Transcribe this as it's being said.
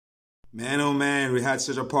Man, oh man, we had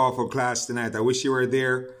such a powerful class tonight. I wish you were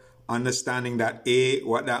there, understanding that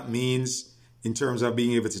what that means in terms of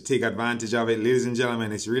being able to take advantage of it. Ladies and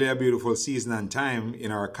gentlemen, it's really a beautiful season and time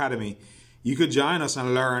in our academy. You could join us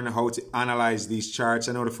and learn how to analyze these charts.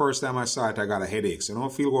 I know the first time I saw it, I got a headache. So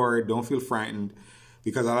don't feel worried, don't feel frightened,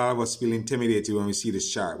 because a lot of us feel intimidated when we see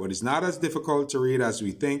this chart. But it's not as difficult to read as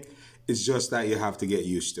we think. It's just that you have to get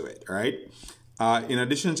used to it, all right? In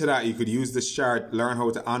addition to that, you could use this chart, learn how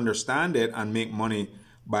to understand it, and make money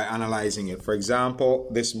by analyzing it. For example,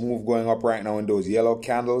 this move going up right now in those yellow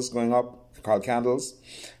candles going up, called candles,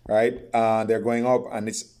 right? They're going up, and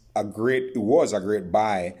it was a great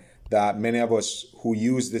buy that many of us who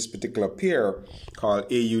use this particular pair called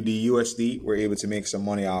AUD USD were able to make some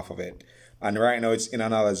money off of it. And right now it's in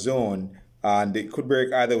another zone, and it could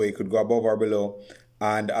break either way. It could go above or below.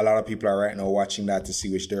 And a lot of people are right now watching that to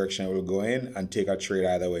see which direction it will go in and take a trade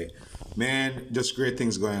either way. Man, just great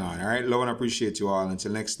things going on. All right, love and appreciate you all.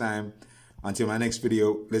 Until next time, until my next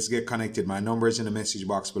video, let's get connected. My number is in the message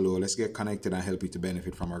box below. Let's get connected and help you to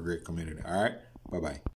benefit from our great community. All right, bye-bye.